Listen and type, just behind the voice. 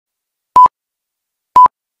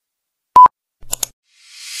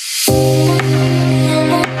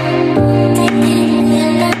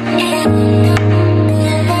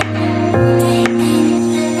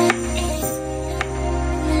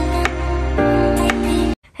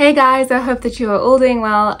Hey guys, I hope that you are all doing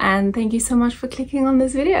well and thank you so much for clicking on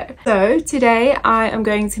this video. So today I am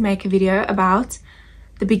going to make a video about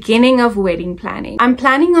the beginning of wedding planning. I'm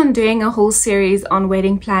planning on doing a whole series on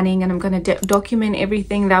wedding planning and I'm going to document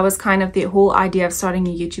everything. That was kind of the whole idea of starting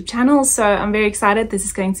a YouTube channel, so I'm very excited. This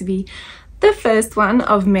is going to be the first one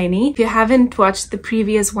of many. If you haven't watched the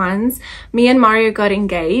previous ones, me and Mario got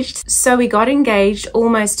engaged. So we got engaged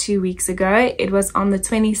almost 2 weeks ago. It was on the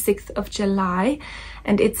 26th of July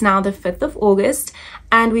and it's now the 5th of August.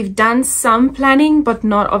 And we've done some planning, but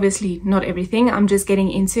obviously not everything. I'm just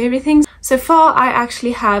getting into everything. So far, I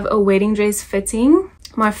actually have a wedding dress fitting,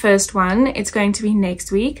 my first one. It's going to be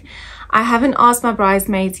next week. I haven't asked my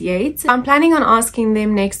bridesmaids yet. I'm planning on asking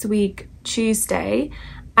them next week, Tuesday.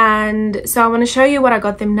 And so I want to show you what I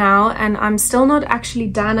got them now, and I'm still not actually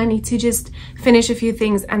done. I need to just finish a few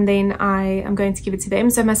things and then I am going to give it to them.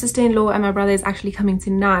 So my sister-in-law and my brother is actually coming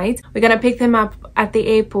tonight. We're going to pick them up at the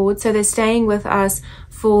airport, so they're staying with us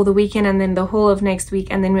for the weekend and then the whole of next week,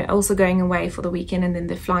 and then we're also going away for the weekend and then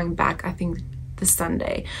they're flying back, I think, the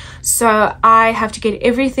Sunday. So I have to get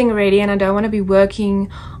everything ready, and I don't want to be working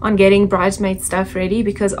on getting bridesmaid stuff ready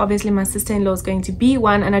because obviously my sister-in-law is going to be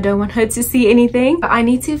one and I don't want her to see anything. But I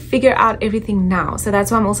need to figure out everything now, so that's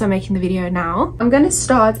why I'm also making the video now. I'm going to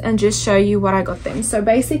start and just show you what I got them. So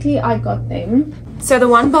basically I got them, so the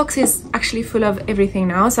one box is actually full of everything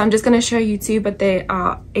now, so I'm just going to show you two, but they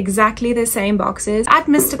are exactly the same boxes. At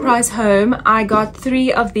Mr. Price Home, I got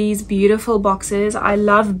 3 of these beautiful boxes. I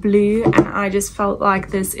love blue and I just felt like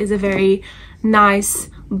this is a very nice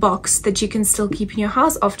box that you can still keep in your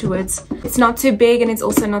house afterwards. It's not too big and it's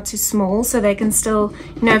also not too small, so they can still,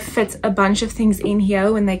 you know, fit a bunch of things in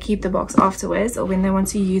here when they keep the box afterwards or when they want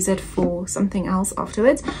to use it for something else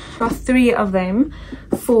afterwards. I got 3 of them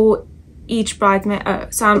for each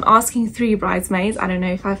bridesmaid. So I'm asking 3 bridesmaids. I don't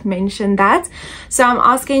know if I've mentioned that. So I'm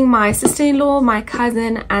asking my sister-in-law, my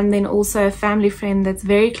cousin, and then also a family friend that's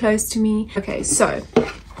very close to me. Okay, so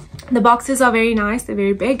the boxes are very nice, they're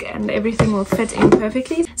very big and everything will fit in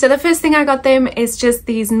perfectly. So the first thing I got them is just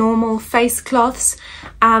these normal face cloths.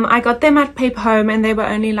 I got them at Paper Home and they were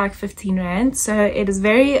only like 15 Rand, so it is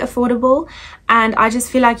very affordable, and I just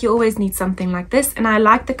feel like you always need something like this, and I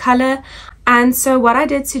like the color. And so what I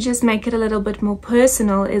did to just make it a little bit more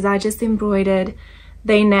personal is I just embroidered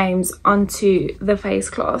their names onto the face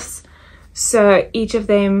cloths. So each of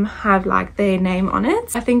them have like their name on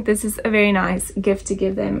it. I think this is a very nice gift to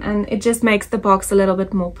give them, and it just makes the box a little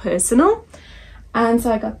bit more personal. And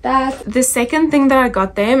so I got that. The second thing that I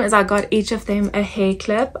got them is I got each of them a hair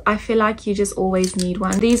clip. I feel like you just always need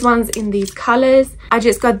one. These ones in these colors. I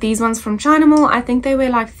just got these ones from China Mall. I think they were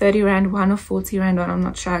like 30 Rand one or 40 Rand one. I'm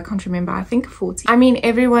not sure. I can't remember. I think 40. I mean,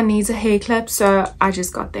 everyone needs a hair clip, so I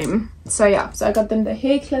just got them. So yeah, so I got them the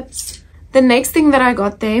hair clips. The next thing that I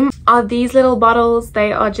got them are these little bottles.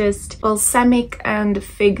 They are just balsamic and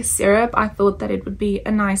fig syrup. I thought that it would be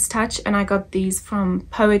a nice touch, and I got these from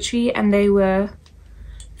Poetry and they were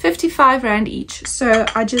 55 Rand each. So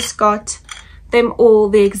I just got them all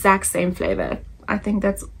the exact same flavor. I think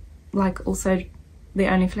that's like also the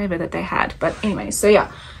only flavor that they had. But anyway, so yeah,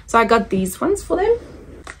 so I got these ones for them.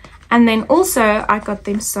 And then also I got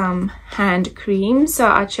them some hand cream. So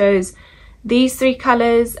I chose these 3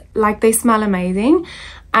 colors. Like, they smell amazing.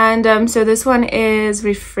 And so this one is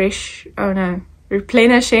replenishing.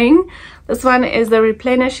 This one is the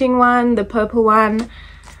replenishing one, the purple one.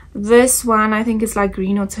 This one I think is like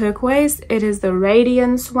green or turquoise. It is the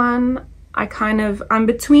radiance one. I'm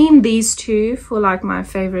between these two for like my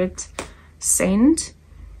favorite scent.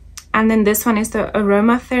 And then this one is the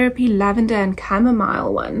aromatherapy lavender and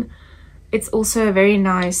chamomile one. It's also a very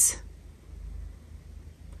nice.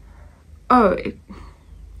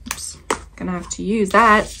 Oops, gonna have to use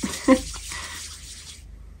that.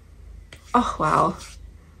 Oh wow,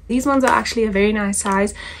 these ones are actually a very nice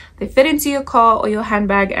size. They fit into your car or your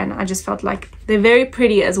handbag, and I just felt like they're very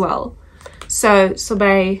pretty as well. So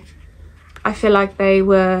I feel like they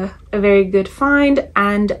were a very good find,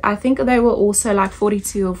 and I think they were also like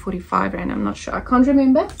 42 or 45 Rand. I'm not sure, I can't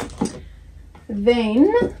remember.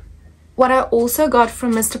 Then what I also got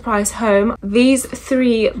from Mr. Price Home, these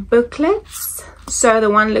 3 booklets. So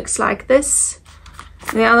the one looks like this,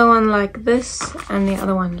 the other one like this, and the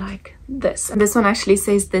other one like this. And this one actually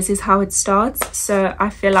says this is how it starts. So I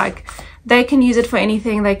feel like they can use it for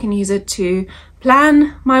anything. They can use it to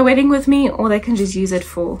plan my wedding with me, or they can just use it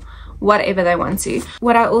for whatever they want to.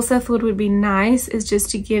 What I also thought would be nice is just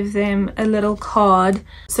to give them a little card.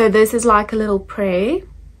 So this is like a little prayer,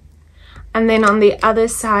 and then on the other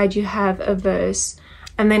side you have a verse,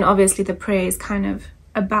 and then obviously the prayer is kind of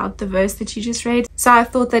about the verse that you just read. So I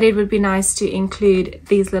thought that it would be nice to include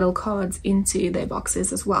these little cards into their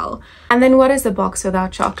boxes as well. And then what is a box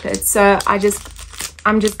without chocolate? So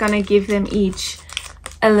I'm just gonna give them each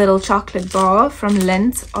a little chocolate bar from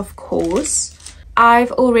Lindt, of course.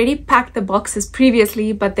 I've already packed the boxes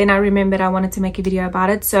previously, but then I remembered I wanted to make a video about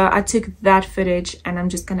it, so I took that footage and I'm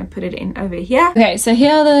just gonna put it in over here. Okay, so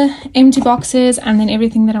here are the empty boxes and then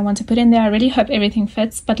everything that I want to put in there. I really hope everything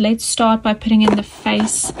fits, but let's start by putting in the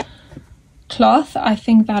face cloth. I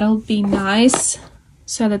think that'll be nice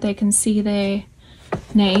so that they can see their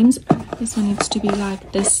names. This one needs to be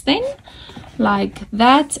like this thing, like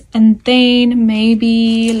that, and then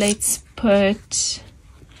maybe let's put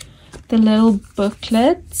the little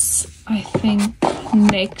booklets, I think,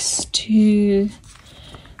 next to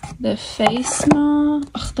the face mask.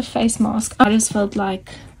 Ugh, the face mask. I just felt like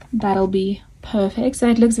that'll be perfect. So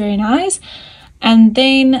it looks very nice. And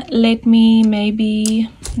then let's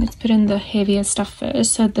put in the heavier stuff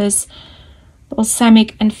first. So this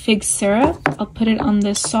balsamic and fig syrup, I'll put it on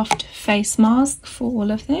the soft face mask for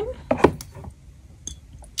all of them.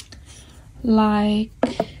 Like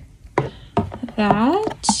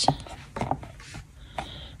that.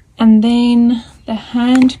 And then the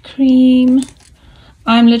hand cream,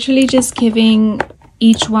 I'm literally just giving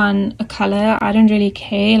each one a color. I don't really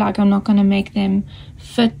care, like I'm not gonna make them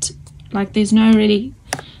fit, like they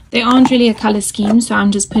aren't really a color scheme, so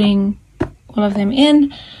I'm just putting all of them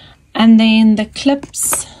in. And then the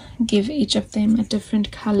clips, give each of them a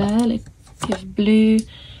different color. Let's give blue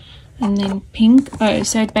and then pink. Oh,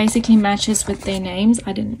 so it basically matches with their names.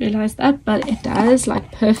 I didn't realize that, but it does,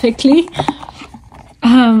 like, perfectly.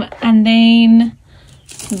 And then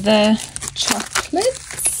the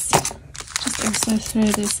chocolates, just also throw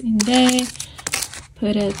this in there,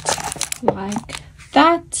 put it like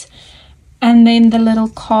that, and then the little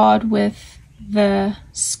card with the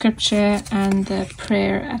scripture and the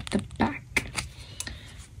prayer at the back.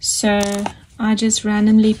 So I just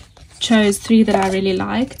randomly chose 3 that I really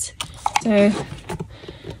liked. So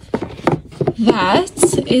that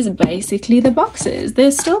is basically the boxes.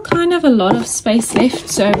 There's still kind of a lot of space left,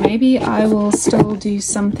 so maybe I will still do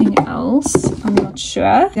something else. I'm not sure.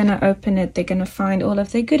 They're gonna open it, they're gonna find all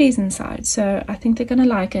of their goodies inside, so I think they're gonna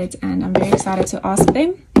like it, and I'm very excited to ask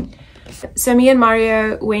them. So me and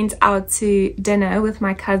Mario went out to dinner with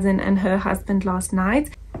my cousin and her husband last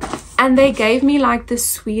night, and they gave me like the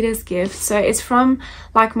sweetest gift. So it's from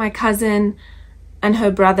like my cousin and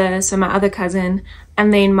her brother, so my other cousin,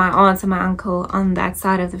 and then my aunt and my uncle on that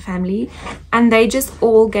side of the family, and they just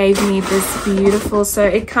all gave me this beautiful, so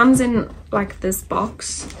it comes in like this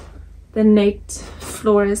box, the Net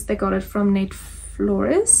Florist. They got it from Net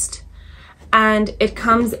Florist, and it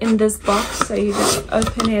comes in this box, so you just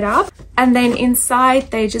open it up, and then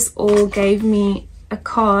inside they just all gave me a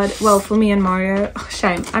card. Well, for me and Mario. Oh,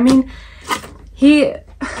 shame, I mean,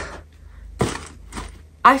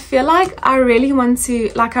 I feel like I really want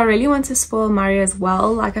to spoil Mario as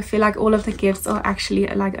well. Like, I feel like all of the gifts are actually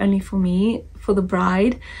like only for me, for the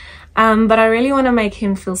bride, but I really want to make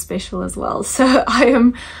him feel special as well. So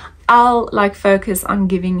I'll like focus on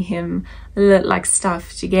giving him like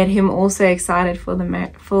stuff to get him also excited for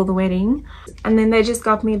the wedding. And then they just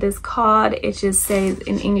got me this card. It just says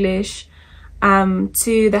in English,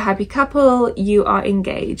 to the happy couple, you are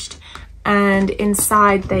engaged. And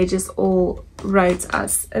inside they just all wrote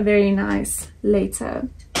us a very nice letter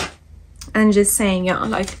and just saying, yeah,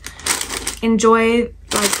 like, enjoy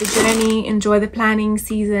like the journey, enjoy the planning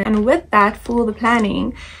season. And with that, for the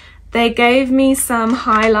planning, they gave me some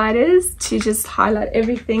highlighters to just highlight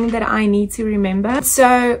everything that I need to remember.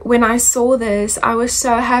 So when I saw this, I was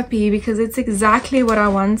so happy because it's exactly what I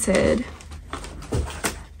wanted.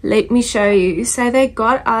 Let me show you. So they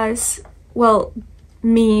got us, well,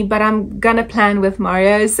 me, but I'm gonna plan with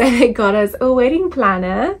Mario, so they got us a wedding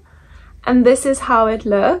planner, and this is how it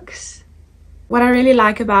looks. What I really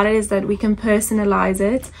like about it is that we can personalize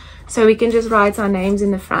it, so we can just write our names in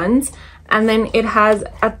the front, and then it has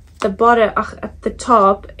at the bottom, at the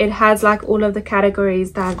top, it has like all of the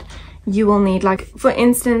categories that you will need. Like, for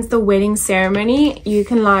instance, the wedding ceremony, you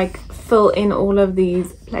can like fill in all of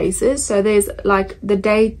these places. So there's like the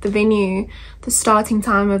date, the venue, the starting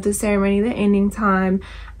time of the ceremony, the ending time,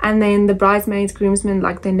 and then the bridesmaids, groomsmen,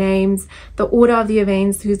 like their names, the order of the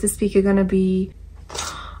events, who's the speaker gonna be.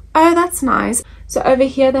 Oh, that's nice. So over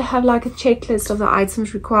here they have like a checklist of the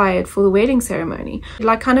items required for the wedding ceremony. It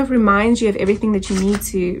like kind of reminds you of everything that you need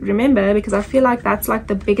to remember, because I feel like that's like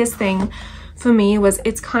the biggest thing for me. Was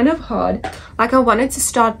it's kind of hard. Like, I wanted to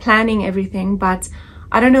start planning everything, but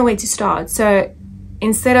I don't know where to start. So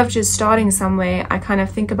instead of just starting somewhere, I kind of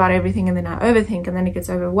think about everything and then I overthink and then it gets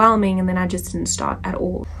overwhelming and then I just didn't start at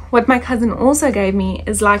all. What my cousin also gave me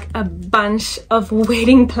is like a bunch of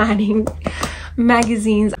wedding planning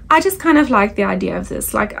magazines. I just kind of like the idea of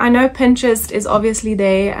this. Like, I know Pinterest is obviously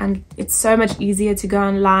there and it's so much easier to go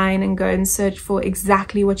online and go and search for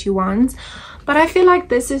exactly what you want, but I feel like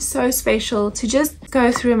this is so special to just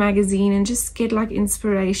go through a magazine and just get like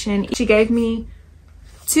inspiration. She gave me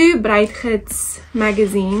 2 Bruidsgids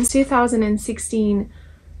magazines, 2016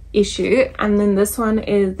 issue, and then this one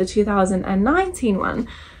is the 2019 one.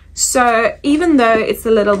 So even though it's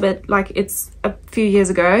a little bit like it's a few years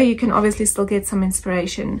ago, you can obviously still get some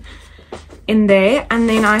inspiration in there. And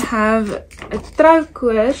then I have a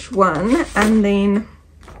trouwkoers one and then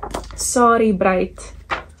Sari Bruid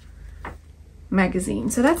magazine.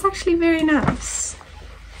 So that's actually very nice.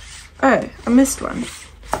 Oh, I missed one.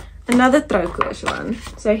 Another trouwkoers one.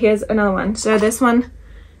 So here's another one. So this one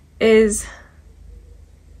is,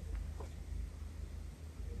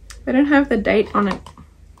 I don't have the date on it.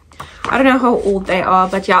 I don't know how old they are,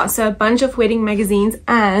 but yeah, so a bunch of wedding magazines.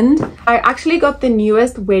 And I actually got the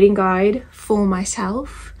newest wedding guide for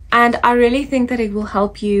myself, and I really think that it will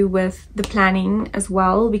help you with the planning as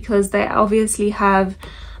well, because they obviously have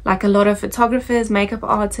like a lot of photographers, makeup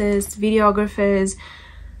artists, videographers,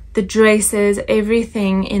 the dresses,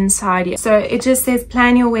 everything inside here. So it just says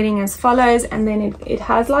plan your wedding as follows, and then it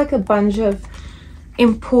has like a bunch of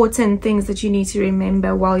important things that you need to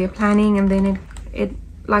remember while you're planning. And then it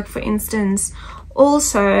like, for instance,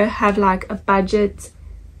 also have like a budget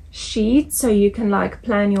sheet so you can like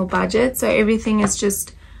plan your budget. So everything is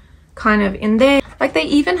just kind of in there. Like, they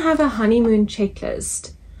even have a honeymoon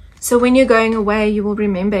checklist, so when you're going away you will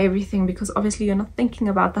remember everything, because obviously you're not thinking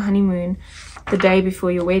about the honeymoon the day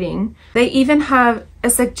before your wedding. They even have a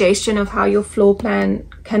suggestion of how your floor plan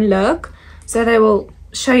can look, so they will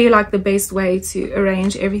show you like the best way to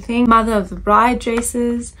arrange everything. Mother of the bride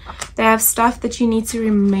dresses, they have stuff that you need to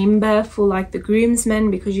remember for like the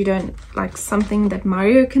groomsmen, because you don't like something that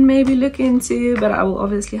Mario can maybe look into, but I will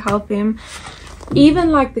obviously help him.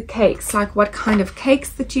 Even like the cakes, like what kind of cakes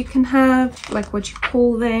that you can have, like what you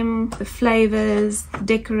call them, the flavors,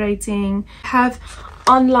 decorating. Have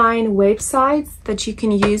online websites that you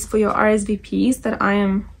can use for your RSVPs that I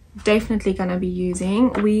am definitely gonna be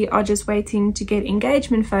using. We are just waiting to get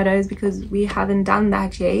engagement photos because we haven't done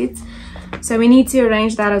that yet, so we need to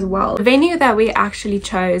arrange that as well. The venue that we actually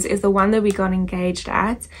chose is the one that we got engaged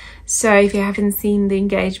at. So if you haven't seen the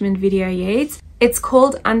engagement video yet, it's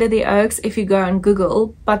called Under the Oaks if you go on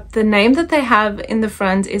Google, but the name that they have in the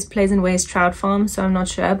front is Pleasant Ways Trout Farm, so I'm not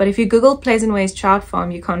sure. But if you Google Pleasant Ways Trout Farm,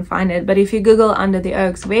 you can't find it. But if you Google Under the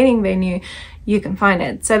Oaks wedding venue, you can find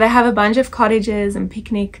it. So they have a bunch of cottages and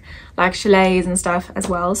picnic like chalets and stuff as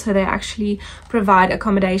well. So they actually provide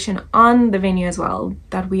accommodation on the venue as well,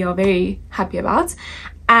 that we are very happy about.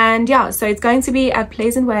 And yeah, so it's going to be at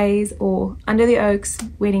Pleasant Ways or Under the Oaks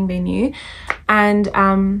wedding venue.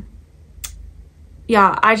 And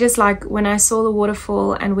yeah, I just like when I saw the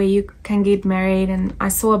waterfall and where you can get married, and I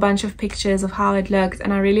saw a bunch of pictures of how it looked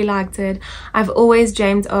and I really liked it. I've always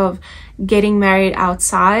dreamed of getting married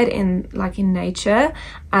outside in nature,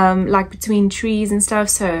 like between trees and stuff.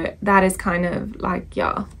 So that is kind of like,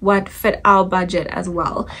 yeah, what fit our budget as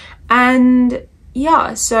well. And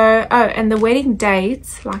yeah, so and the wedding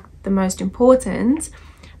date, like the most important,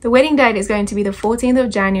 the wedding date is going to be the 14th of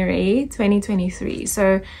January 2023.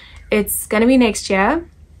 So it's gonna be next year.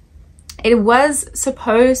 It was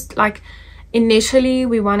supposed, like initially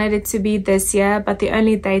we wanted it to be this year, but the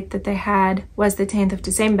only date that they had was the 10th of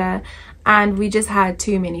December, and we just had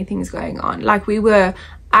too many things going on. Like, we were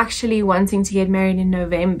actually wanting to get married in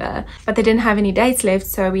November, but they didn't have any dates left,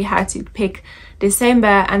 so we had to pick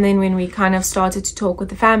December. And then when we kind of started to talk with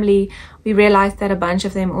the family, we realized that a bunch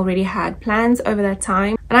of them already had plans over that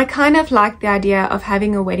time. And I kind of like the idea of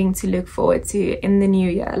having a wedding to look forward to in the new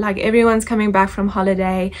year. Like, everyone's coming back from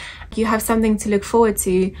holiday, you have something to look forward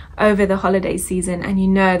to over the holiday season, and you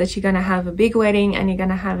know that you're gonna have a big wedding, and you're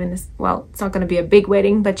gonna have well, it's not gonna be a big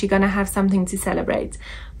wedding, but you're gonna have something to celebrate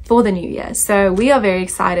for the new year. So we are very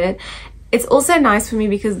excited. It's also nice for me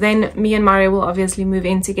because then me and Mario will obviously move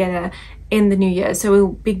in together in the new year, so we'll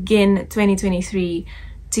begin 2023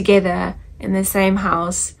 together in the same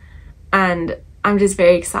house, and I'm just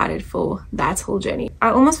very excited for that whole journey. I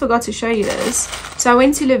almost forgot to show you this. So I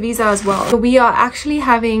went to Lovisa as well. We are actually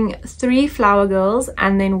having 3 flower girls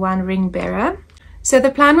and then 1 ring bearer. So the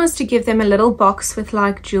plan was to give them a little box with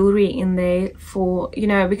like jewelry in there for, you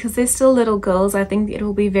know, because they're still little girls. I think it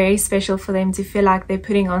will be very special for them to feel like they're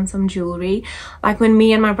putting on some jewelry. Like when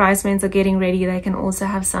me and my bridesmaids are getting ready, they can also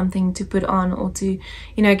have something to put on or to,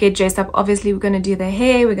 you know, get dressed up. Obviously, we're going to do their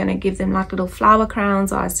hair. We're going to give them like little flower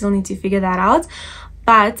crowns. I still need to figure that out.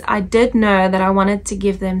 But I did know that I wanted to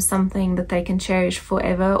give them something that they can cherish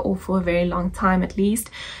forever, or for a very long time at least.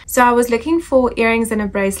 So I was looking for earrings and a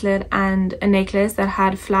bracelet and a necklace that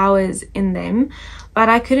had flowers in them, but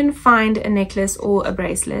I couldn't find a necklace or a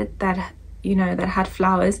bracelet that, you know, that had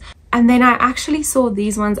flowers. And then I actually saw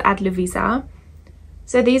these ones at Lovisa.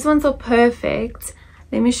 So these ones are perfect.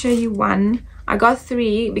 Let me show you one. I got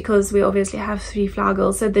 3 because we obviously have 3 flower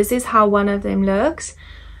girls. So this is how one of them looks.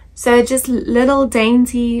 So just little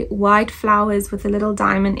dainty white flowers with a little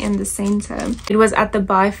diamond in the center. It was at the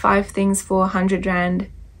buy 5 things for 100 Rand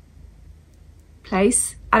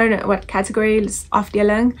place. I don't know what category, it's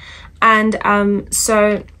afdeling. And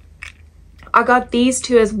so I got these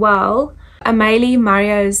 2 as well. Amalie,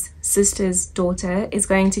 Mario's sister's daughter, is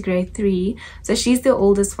going to grade 3. So she's the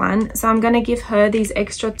oldest one. So I'm going to give her these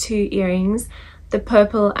extra 2 earrings, the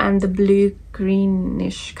purple and the blue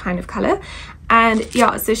greenish kind of color. And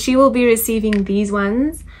yeah, so she will be receiving these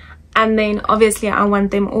ones, and then obviously I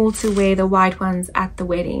want them all to wear the white ones at the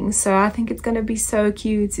wedding. So I think it's going to be so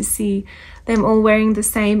cute to see them all wearing the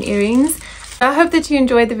same earrings. I hope that you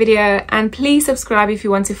enjoyed the video, and please subscribe if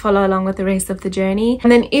you want to follow along with the rest of the journey.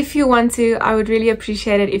 And then if you want to, I would really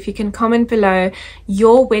appreciate it if you can comment below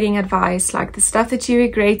your wedding advice, like the stuff that you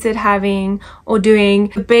regretted having or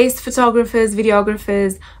doing, the best photographers,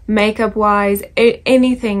 videographers, makeup wise,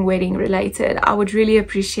 anything wedding related. I would really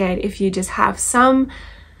appreciate if you just have some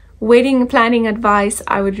wedding planning advice.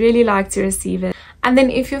 I would really like to receive it. And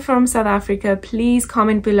then if you're from South Africa, please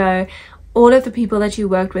comment below all of the people that you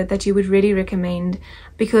worked with that you would really recommend,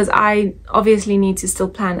 because I obviously need to still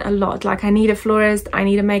plan a lot. Like I need a florist, I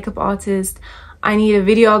need a makeup artist, I need a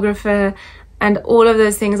videographer, and all of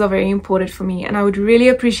those things are very important for me, and I would really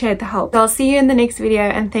appreciate the help. So I'll see you in the next video,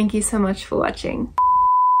 and thank you so much for watching.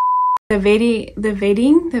 The venue.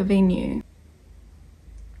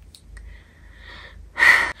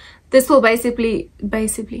 This will basically,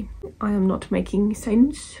 I am not making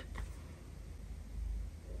sense.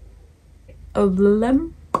 Of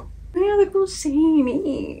them. Yeah, they will see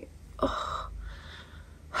me. Oh.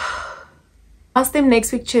 Ask them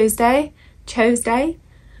next week Tuesday. Okay.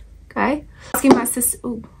 Asking my sister.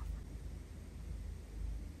 Ooh.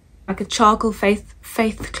 Like a charcoal faith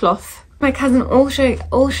cloth. My cousin also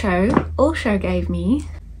gave me